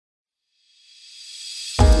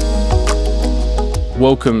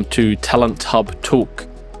welcome to Talent Hub Talk.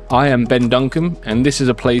 I am Ben Duncan, and this is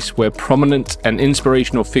a place where prominent and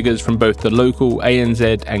inspirational figures from both the local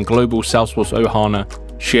ANZ and global Salesforce Ohana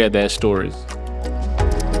share their stories.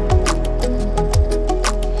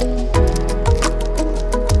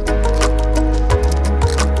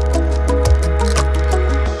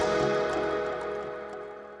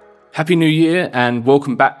 Happy New Year and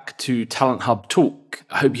welcome back to Talent Hub Talk.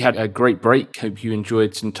 I hope you had a great break. Hope you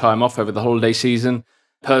enjoyed some time off over the holiday season.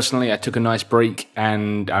 Personally, I took a nice break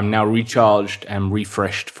and I'm now recharged and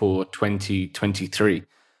refreshed for 2023.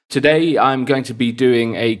 Today, I'm going to be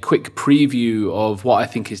doing a quick preview of what I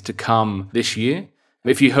think is to come this year.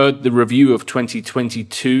 If you heard the review of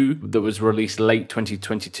 2022 that was released late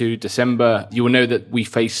 2022, December, you will know that we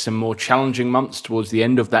faced some more challenging months towards the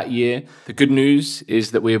end of that year. The good news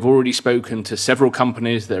is that we have already spoken to several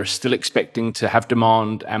companies that are still expecting to have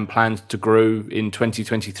demand and plans to grow in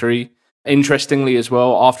 2023. Interestingly as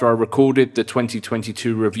well, after I recorded the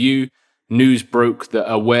 2022 review, news broke that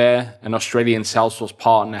Aware, an Australian Salesforce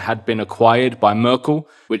partner, had been acquired by Merkle,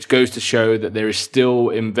 which goes to show that there is still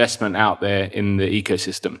investment out there in the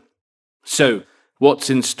ecosystem. So,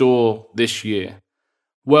 what's in store this year?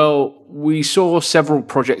 Well, we saw several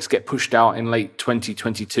projects get pushed out in late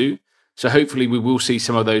 2022, so hopefully we will see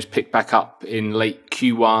some of those pick back up in late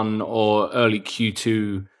Q1 or early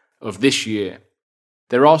Q2 of this year.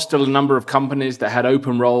 There are still a number of companies that had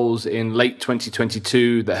open roles in late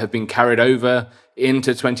 2022 that have been carried over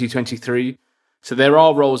into 2023. So there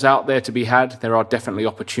are roles out there to be had. There are definitely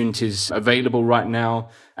opportunities available right now.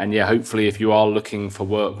 And hopefully if you are looking for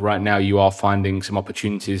work right now, you are finding some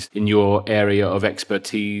opportunities in your area of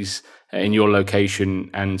expertise, in your location,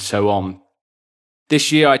 and so on.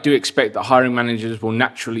 This year, I do expect that hiring managers will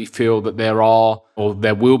naturally feel that there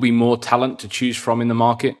will be more talent to choose from in the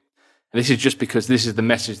market. This is just because this is the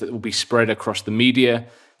message that will be spread across the media.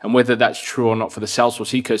 And whether that's true or not for the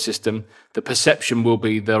Salesforce ecosystem, the perception will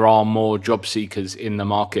be there are more job seekers in the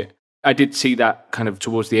market. I did see that kind of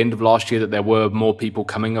towards the end of last year that there were more people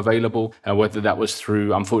coming available, whether that was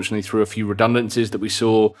unfortunately through a few redundancies that we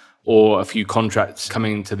saw or a few contracts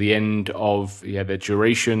coming to the end of their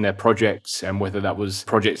duration, their projects, and whether that was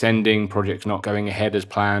projects ending, projects not going ahead as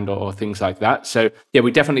planned or things like that. So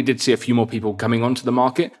we definitely did see a few more people coming onto the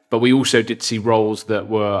market, but we also did see roles that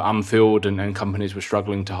were unfilled and companies were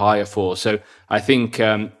struggling to hire for. So I think,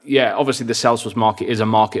 obviously the Salesforce market is a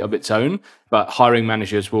market of its own, but hiring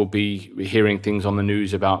managers will be hearing things on the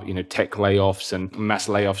news about, tech layoffs and mass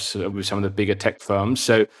layoffs with some of the bigger tech firms.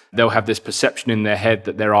 So they'll have this perception in their head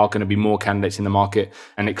that there are going to be more candidates in the market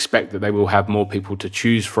and expect that they will have more people to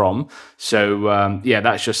choose from. So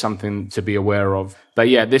that's just something to be aware of. But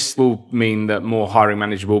this will mean that more hiring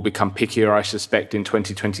managers will become pickier, I suspect, in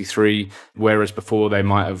 2023, whereas before they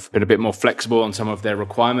might have been a bit more flexible on some of their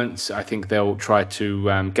requirements. I think they'll try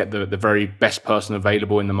to get the very best person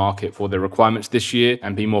available in the market for their requirements this year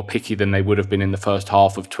and be more picky than they would have been in the first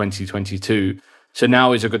half of 2022. So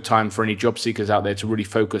now is a good time for any job seekers out there to really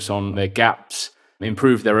focus on their gaps,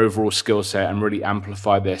 improve their overall skill set and really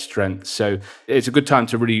amplify their strengths. So it's a good time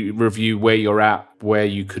to really review where you're at, where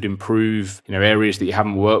you could improve, areas that you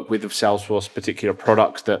haven't worked with of Salesforce, particular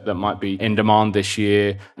products that might be in demand this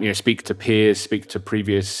year, speak to peers, speak to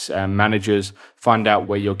previous managers, find out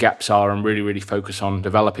where your gaps are and really, really focus on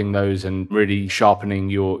developing those and really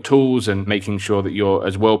sharpening your tools and making sure that you're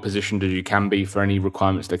as well positioned as you can be for any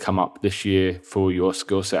requirements that come up this year for your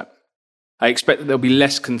skill set. I expect that there'll be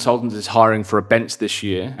less consultants hiring for a bench this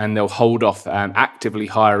year, and they'll hold off actively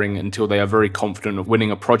hiring until they are very confident of winning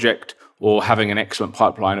a project or having an excellent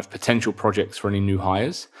pipeline of potential projects for any new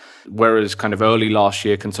hires. Whereas kind of early last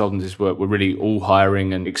year, consultants were really all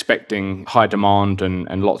hiring and expecting high demand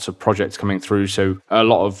and lots of projects coming through. So a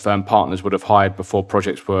lot of partners would have hired before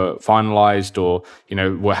projects were finalized or,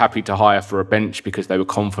 were happy to hire for a bench because they were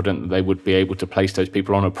confident that they would be able to place those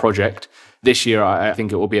people on a project. This year, I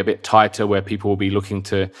think it will be a bit tighter where people will be looking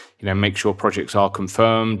to, make sure projects are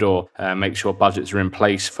confirmed or make sure budgets are in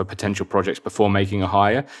place for potential projects before making a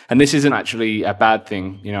hire. And this isn't actually a bad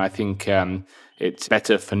thing. I think it's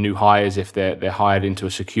better for new hires if they're hired into a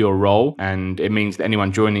secure role. And it means that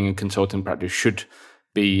anyone joining a consulting practice should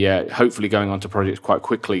be hopefully going on to projects quite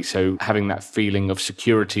quickly. So having that feeling of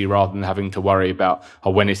security rather than having to worry about,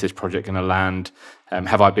 when is this project going to land?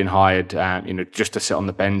 Have I been hired, just to sit on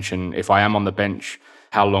the bench? And if I am on the bench,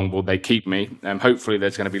 how long will they keep me? Hopefully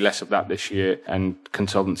there's going to be less of that this year, and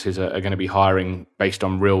consultancies are going to be hiring based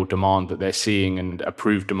on real demand that they're seeing and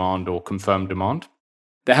approved demand or confirmed demand.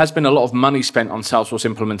 There has been a lot of money spent on Salesforce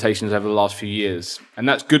implementations over the last few years, and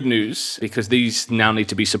that's good news because these now need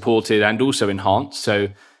to be supported and also enhanced. So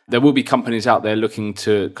There will be companies out there looking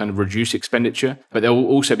to kind of reduce expenditure, but there will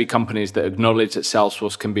also be companies that acknowledge that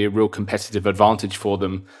Salesforce can be a real competitive advantage for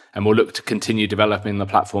them and will look to continue developing the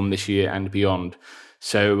platform this year and beyond.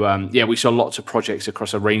 So, we saw lots of projects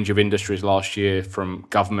across a range of industries last year, from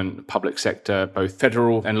government, public sector, both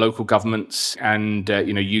federal and local governments, and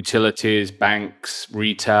utilities, banks,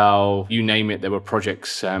 retail, you name it. There were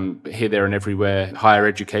projects here, there, and everywhere. Higher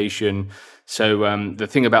education. So the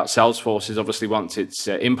thing about Salesforce is obviously once it's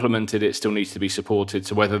implemented, it still needs to be supported.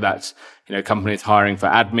 So whether that's companies hiring for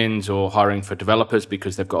admins or hiring for developers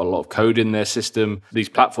because they've got a lot of code in their system, these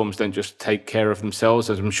platforms don't just take care of themselves,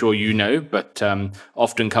 as I'm sure you know, but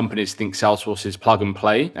often companies think Salesforce is plug and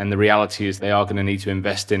play. And the reality is they are going to need to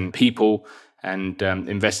invest in people and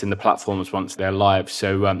invest in the platforms once they're live.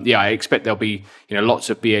 So I expect there'll be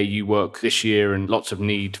lots of BAU work this year and lots of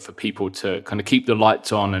need for people to kind of keep the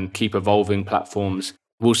lights on and keep evolving platforms.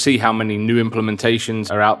 We'll see how many new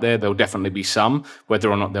implementations are out there. There'll definitely be some.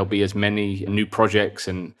 Whether or not there'll be as many new projects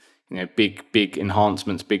and big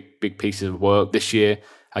enhancements, big pieces of work this year,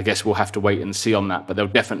 I guess we'll have to wait and see on that. But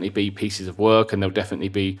there'll definitely be pieces of work and there'll definitely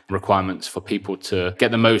be requirements for people to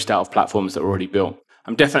get the most out of platforms that are already built.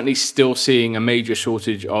 I'm definitely still seeing a major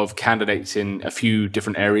shortage of candidates in a few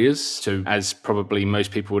different areas. So as probably most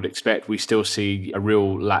people would expect, we still see a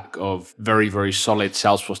real lack of very, very solid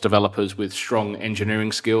Salesforce developers with strong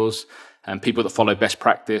engineering skills and people that follow best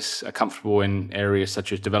practice, are comfortable in areas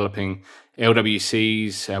such as developing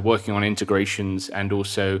LWCs, working on integrations, and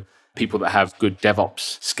also people that have good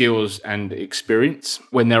DevOps skills and experience.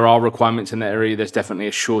 When there are requirements in that area, there's definitely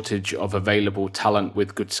a shortage of available talent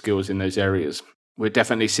with good skills in those areas. We're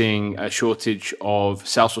definitely seeing a shortage of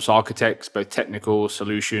Salesforce architects, both technical,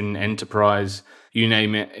 solution, enterprise, you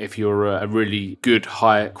name it. If you're a really good,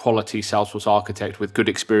 high quality Salesforce architect with good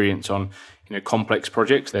experience on complex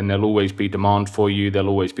projects, then there'll always be demand for you. There'll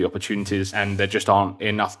always be opportunities, and there just aren't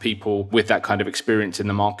enough people with that kind of experience in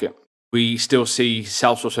the market. We still see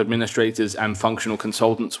Salesforce administrators and functional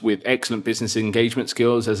consultants with excellent business engagement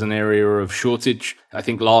skills as an area of shortage. I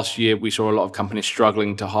think last year we saw a lot of companies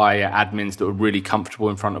struggling to hire admins that were really comfortable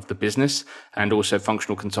in front of the business, and also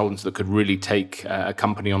functional consultants that could really take a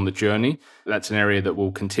company on the journey. That's an area that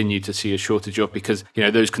we'll continue to see a shortage of because,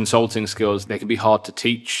 those consulting skills, they can be hard to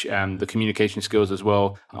teach. The communication skills as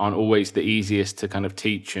well aren't always the easiest to kind of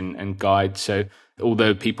teach and guide. So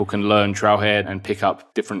although people can learn Trailhead and pick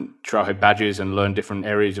up different Trailhead badges and learn different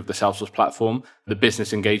areas of the Salesforce platform, the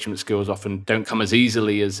business engagement skills often don't come as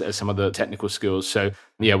easily as some of the technical skills. So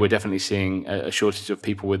we're definitely seeing a shortage of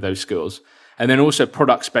people with those skills. And then also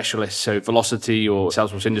product specialists, so Velocity or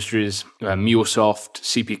Salesforce Industries, MuleSoft,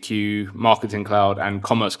 CPQ, Marketing Cloud, and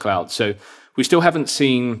Commerce Cloud. So we still haven't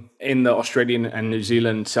seen in the Australian and New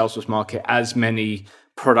Zealand Salesforce market as many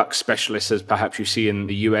product specialists as perhaps you see in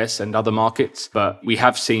the US and other markets, but we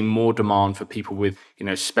have seen more demand for people with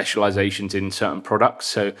specializations in certain products.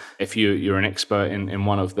 So if you're an expert in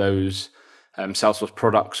one of those Salesforce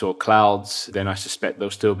products or clouds, then I suspect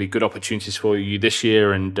there'll still be good opportunities for you this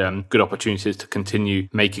year and good opportunities to continue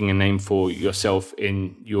making a name for yourself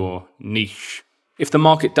in your niche. If the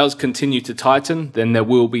market does continue to tighten, then there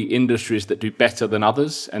will be industries that do better than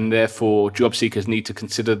others, and therefore job seekers need to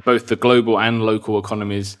consider both the global and local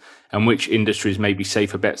economies and which industries may be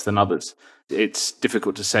safer bets than others. It's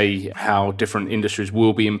difficult to say how different industries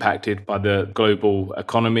will be impacted by the global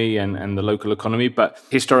economy and the local economy, but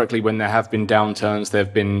historically when there have been downturns, there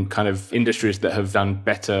have been kind of industries that have done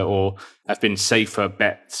better or have been safer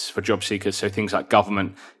bets for job seekers. So things like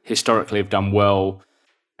government historically have done well,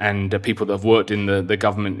 and people that have worked in the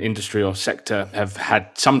government industry or sector have had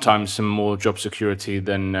sometimes some more job security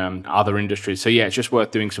than other industries. So it's just worth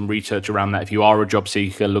doing some research around that. If you are a job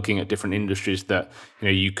seeker looking at different industries that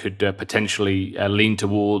you could potentially lean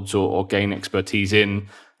towards or gain expertise in,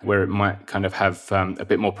 where it might kind of have a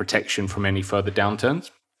bit more protection from any further downturns.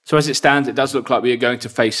 So as it stands, it does look like we are going to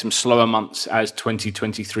face some slower months as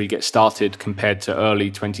 2023 gets started compared to early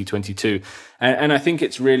 2022. And I think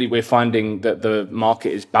it's really, we're finding that the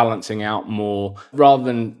market is balancing out more rather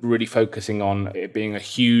than really focusing on it being a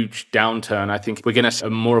huge downturn. I think we're going to see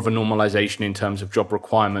more of a normalization in terms of job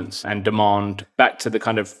requirements and demand back to the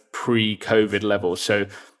kind of pre-COVID level. So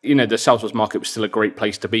the Salesforce market was still a great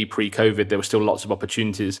place to be pre-COVID. There were still lots of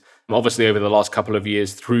opportunities. Obviously, over the last couple of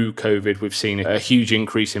years through COVID, we've seen a huge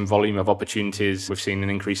increase in volume of opportunities. We've seen an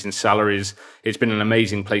increase in salaries. It's been an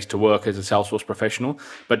amazing place to work as a Salesforce professional.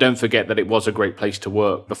 But don't forget that it was a great place to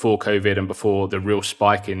work before COVID and before the real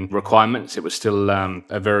spike in requirements. It was still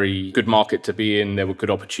a very good market to be in. There were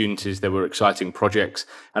good opportunities. There were exciting projects.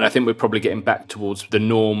 And I think we're probably getting back towards the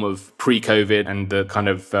norm of pre-COVID and the kind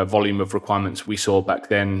of volume of requirements we saw back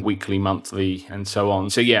then, weekly, monthly, and so on.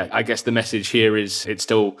 So yeah, I guess the message here is it's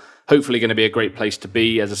still hopefully going to be a great place to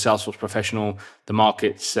be as a Salesforce professional. The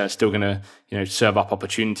market's still going to, serve up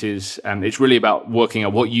opportunities. It's really about working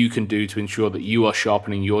out what you can do to ensure that you are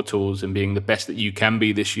sharpening your tools and being the best that you can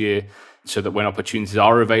be this year, so that when opportunities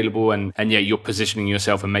are available and you're positioning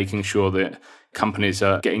yourself and making sure that companies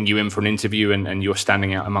are getting you in for an interview and you're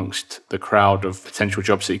standing out amongst the crowd of potential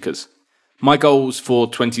job seekers. My goals for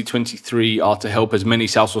 2023 are to help as many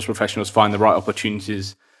Salesforce professionals find the right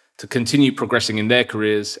opportunities, to continue progressing in their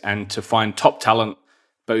careers, and to find top talent,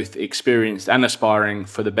 both experienced and aspiring,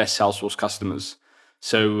 for the best Salesforce customers.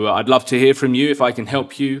 So I'd love to hear from you if I can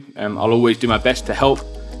help you. I'll always do my best to help,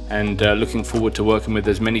 and looking forward to working with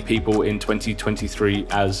as many people in 2023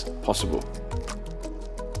 as possible.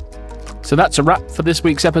 So that's a wrap for this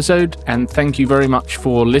week's episode, and thank you very much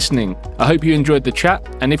for listening. I hope you enjoyed the chat,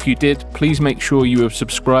 and if you did, please make sure you have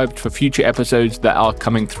subscribed for future episodes that are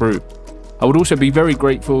coming through. I would also be very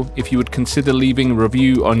grateful if you would consider leaving a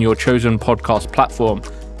review on your chosen podcast platform,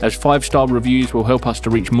 as 5-star reviews will help us to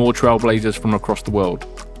reach more trailblazers from across the world.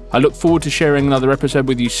 I look forward to sharing another episode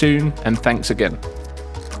with you soon, and thanks again.